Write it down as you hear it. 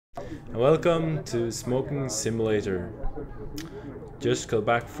Welcome to Smoking Simulator. Just got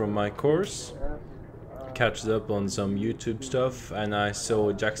back from my course, catched up on some YouTube stuff, and I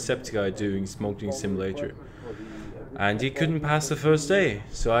saw Jacksepticeye doing Smoking Simulator. And he couldn't pass the first day,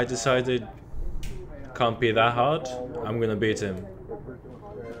 so I decided, can't be that hard, I'm gonna beat him.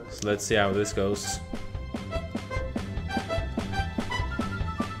 So let's see how this goes.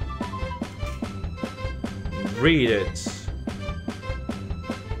 Read it.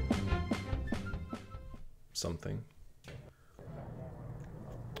 Something.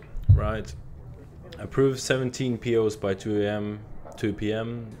 Right. Approve 17 POs by 2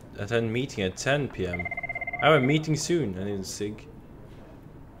 p.m. Attend meeting at 10 p.m. I have a meeting soon. I need a SIG.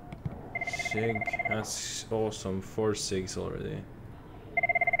 SIG. That's awesome. 4 SIGs already.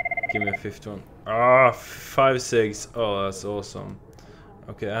 Give me a fifth one. Ah, 5 SIGs. Oh, that's awesome.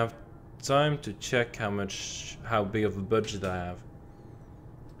 Okay, I have time to check how big of a budget I have.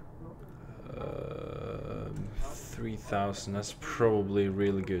 3,000. That's probably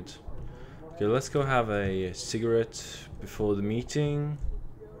really good. Okay, let's go have a cigarette before the meeting.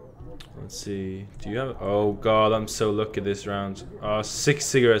 Let's see. Do you have? Oh God, I'm so lucky this round. 6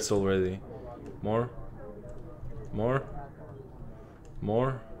 cigarettes already. More.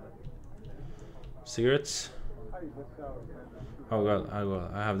 Cigarettes. Oh God,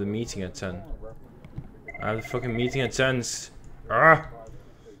 I have the meeting at 10. I have the fucking meeting at 10.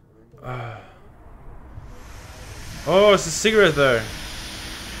 Oh, it's a cigarette there.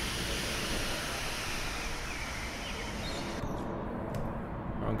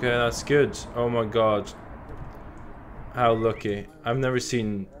 Okay, that's good. Oh my God. How lucky. I've never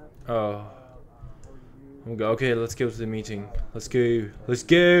seen... Oh. Okay, let's go to the meeting. Let's go. Let's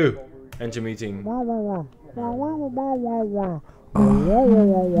go! Enter meeting.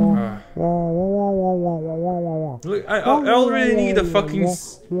 Look, I already need a fucking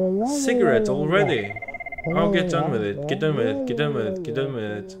cigarette already. Oh, get done with it. Get done with it. Get done with it. Get done with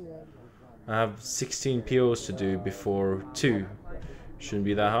it. I have 16 POs to do before 2. Shouldn't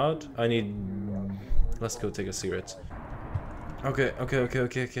be that hard. I need... Let's go take a cigarette. Okay.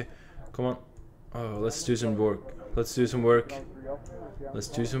 Come on. Oh, let's do some work. Let's do some work. Let's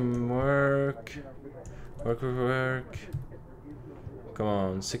do some work. Work. Come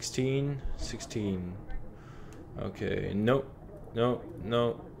on. 16. Okay. No.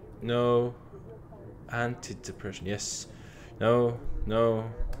 Antidepressant. Yes. No.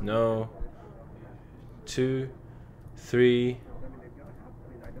 2, 3,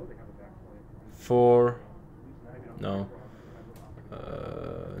 4. No.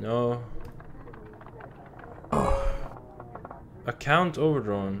 No. Account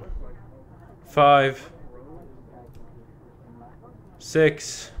overdrawn. 5,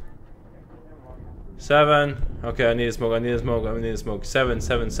 6, 7. Okay, I need to smoke.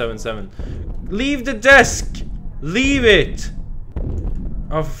 7. Leave the desk! Leave it!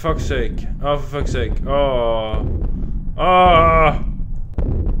 Oh, for fuck's sake. Oh.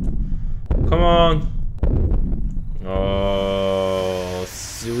 Come on. Oh,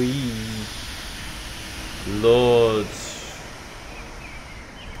 sweet Lord.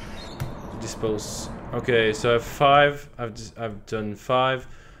 Dispose. Okay, so I have 5. I've done 5.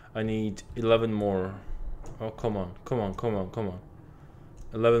 I need 11 more. Oh, come on.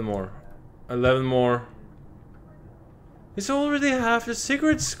 11 more. It's already half the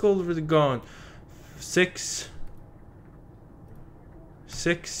cigarettes already gone. 6,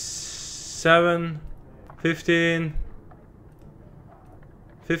 7, 15,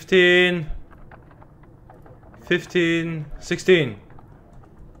 16.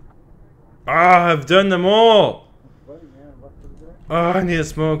 I've done them all. I need a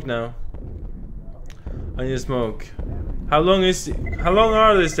smoke now. How long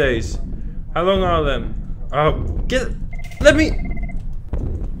are these days? How long are them? Oh, let me.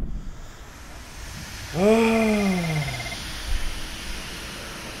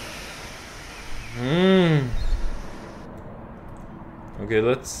 Okay,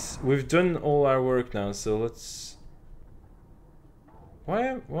 we've done all our work now, so let's... Why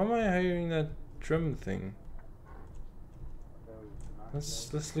am I hearing that drum thing?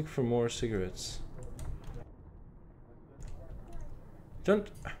 Let's look for more cigarettes.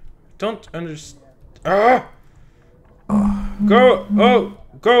 Don't understand. Go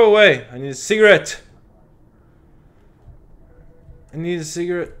away! I need a cigarette.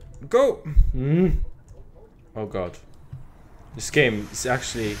 Go! Oh God. This game is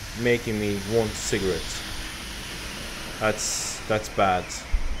actually making me want cigarettes. That's bad.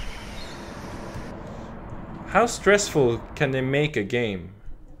 How stressful can they make a game?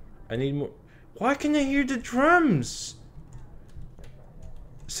 I need more. Why can I hear the drums?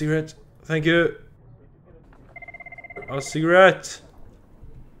 Cigarette. Thank you. Oh, cigarette.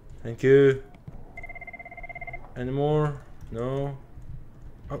 Thank you. Any more? No.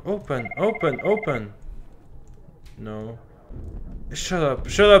 Oh, open, open, open. No. Shut up,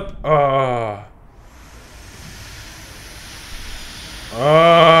 shut up. Ah.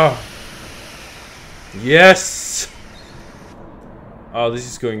 Ah. Yes. Oh, this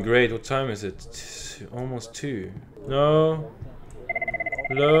is going great. What time is it? Almost 2. No.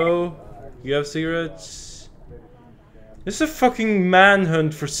 Hello? You have cigarettes? This is a fucking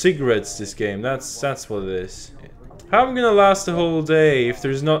manhunt for cigarettes, this game. That's what it is. How am I gonna last the whole day if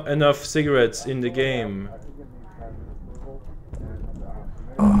there's not enough cigarettes in the game?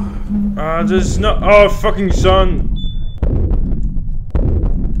 Ah, there's not. Oh, fucking son!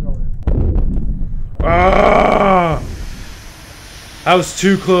 Ah! I was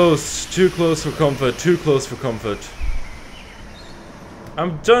too close for comfort, too close for comfort.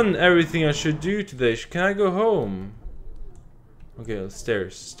 I've done everything I should do today. Can I go home? Okay,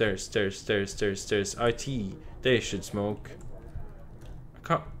 stairs, stairs, stairs, stairs, stairs, stairs. IT, they should smoke.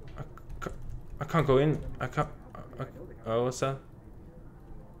 I can't go in. Oh, what's that?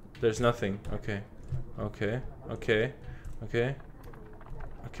 There's nothing. Okay. Okay. Okay. Okay.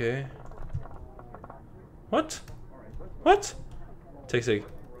 Okay. What? What? Take a.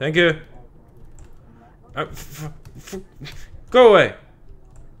 Thank you. Go away.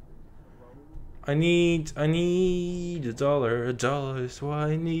 I need a dollar. A dollar is what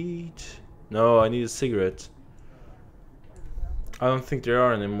I need. No, I need a cigarette. I don't think there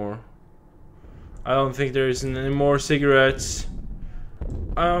are anymore. I don't think there isn't any more cigarettes.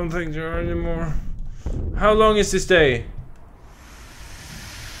 I don't think there are any more. How long is this day?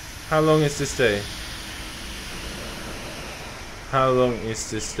 How long is this day? How long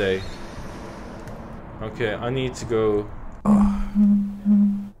is this day? Okay, I need to go.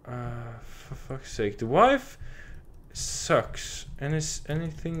 For fuck's sake, the wife sucks. And is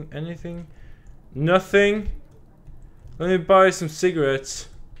anything? Nothing? Let me buy some cigarettes.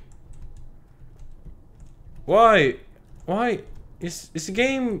 Why? Why? Is the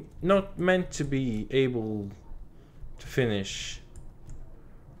game not meant to be able to finish?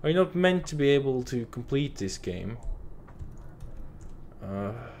 Are you not meant to be able to complete this game?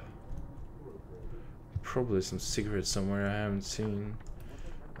 Probably some cigarettes somewhere I haven't seen.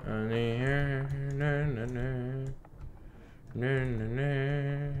 Oh,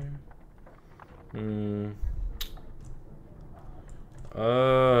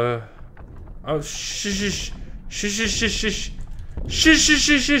 shish.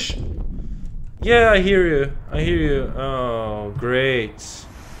 Yeah, I hear you. I hear you. Oh, great.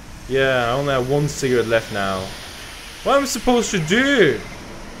 Yeah, I only have 1 cigarette left now. What am I supposed to do?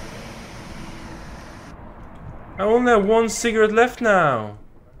 I only have 1 cigarette left now.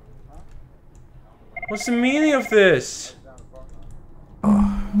 What's the meaning of this?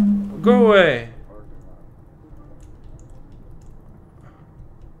 Go away.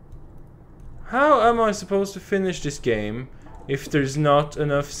 How am I supposed to finish this game if there's not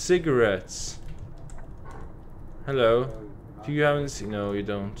enough cigarettes? Hello? Do you haven't seen? No, you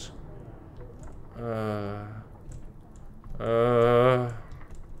don't.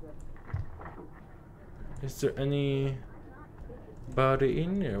 Is there anybody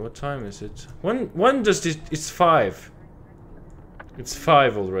in there? What time is it? When does this? It's 5. It's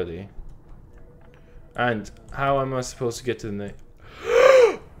 5 already. And how am I supposed to get to the next?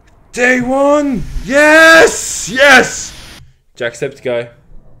 Day 1! Yes! Yes! Jacksepticeye.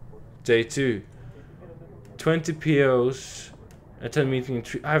 Day 2. 20 POs. Attend meeting in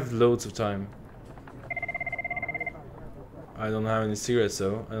 3. I have loads of time. I don't have any cigarettes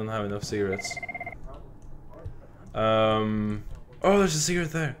though. I don't have enough cigarettes. Oh, there's a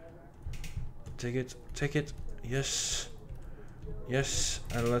cigarette there. Take it. Take it. Yes. Yes.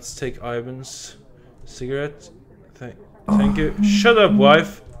 And let's take Ivan's cigarette. Thank you. Shut up,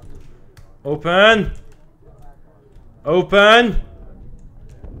 wife. Open. Open.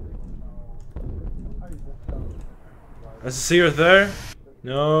 There's a cigarette there.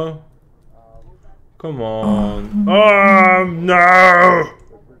 No. Come on. Oh, no.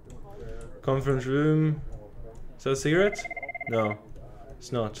 Conference room. Is that a cigarette? No.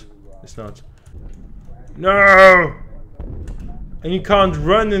 It's not. It's not. No! And you can't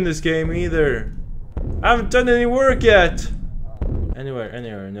run in this game either. I haven't done any work yet.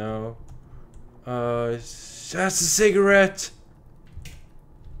 Anywhere, no. That's a cigarette.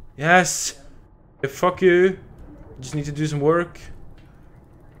 Yes. Yeah, fuck you. Just need to do some work.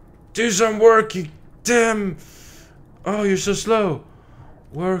 Do some work, you damn. Oh, you're so slow.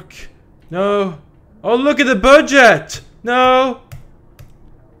 Work. No. Oh, look at the budget. No.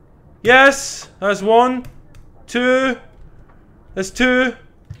 Yes! That's 1. 2. That's 2.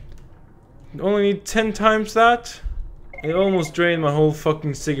 Only need 10 times that. It almost drained my whole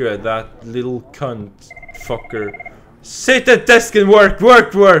fucking cigarette, that little cunt fucker. Sit at desk and work,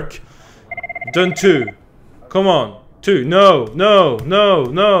 work, work! Done 2. Come on. 2. No, no, no,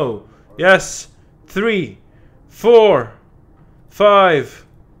 no. Yes. 3. 4. 5.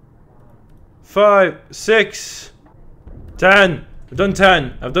 5. 6. 10. I've done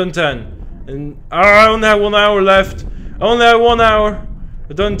 10. I've done 10. And I only have 1 hour left. I only have 1 hour.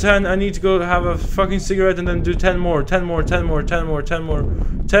 I've done 10. I need to go have a fucking cigarette and then do 10 more. 10 more, 10 more, 10 more, 10 more,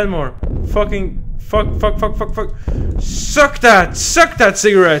 10 more. Fucking fuck. Suck that! Suck that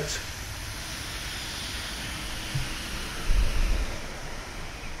cigarette!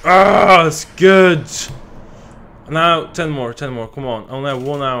 Ah, it's good. Now 10 more, 10 more. Come on. I only have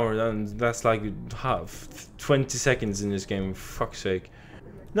 1 hour, and that's like half 20 seconds in this game. For fuck's sake.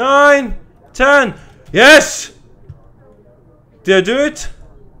 9, 10. Yes. Did I do it?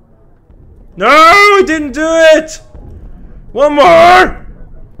 No, I didn't do it. 1 more.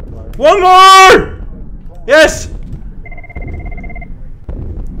 1 more. Yes.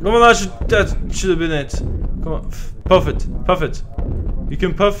 Come on, that should have been it. Come on, puff it, puff it. You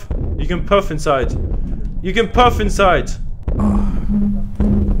can puff. You can puff inside. You can puff inside.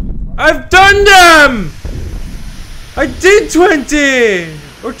 I've done them! I did 20!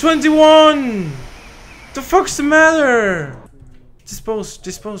 Or 21! The fuck's the matter? Dispose,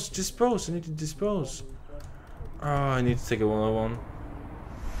 dispose, dispose. I need to dispose. Oh, I need to take a 101.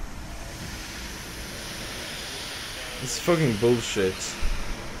 It's fucking bullshit.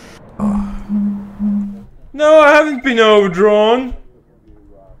 No, I haven't been overdrawn.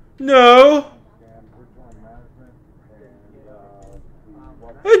 No.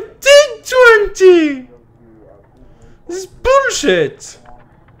 I did 20! This is bullshit!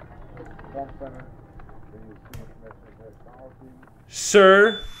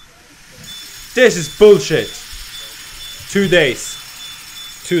 Sir, this is bullshit. 2 days.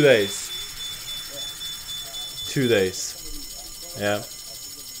 2 days. 2 days. Yeah.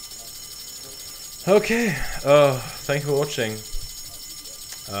 Okay. Thank you for watching.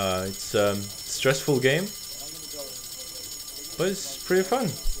 It's a stressful game, but it's pretty fun.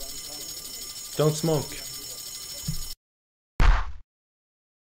 Don't smoke.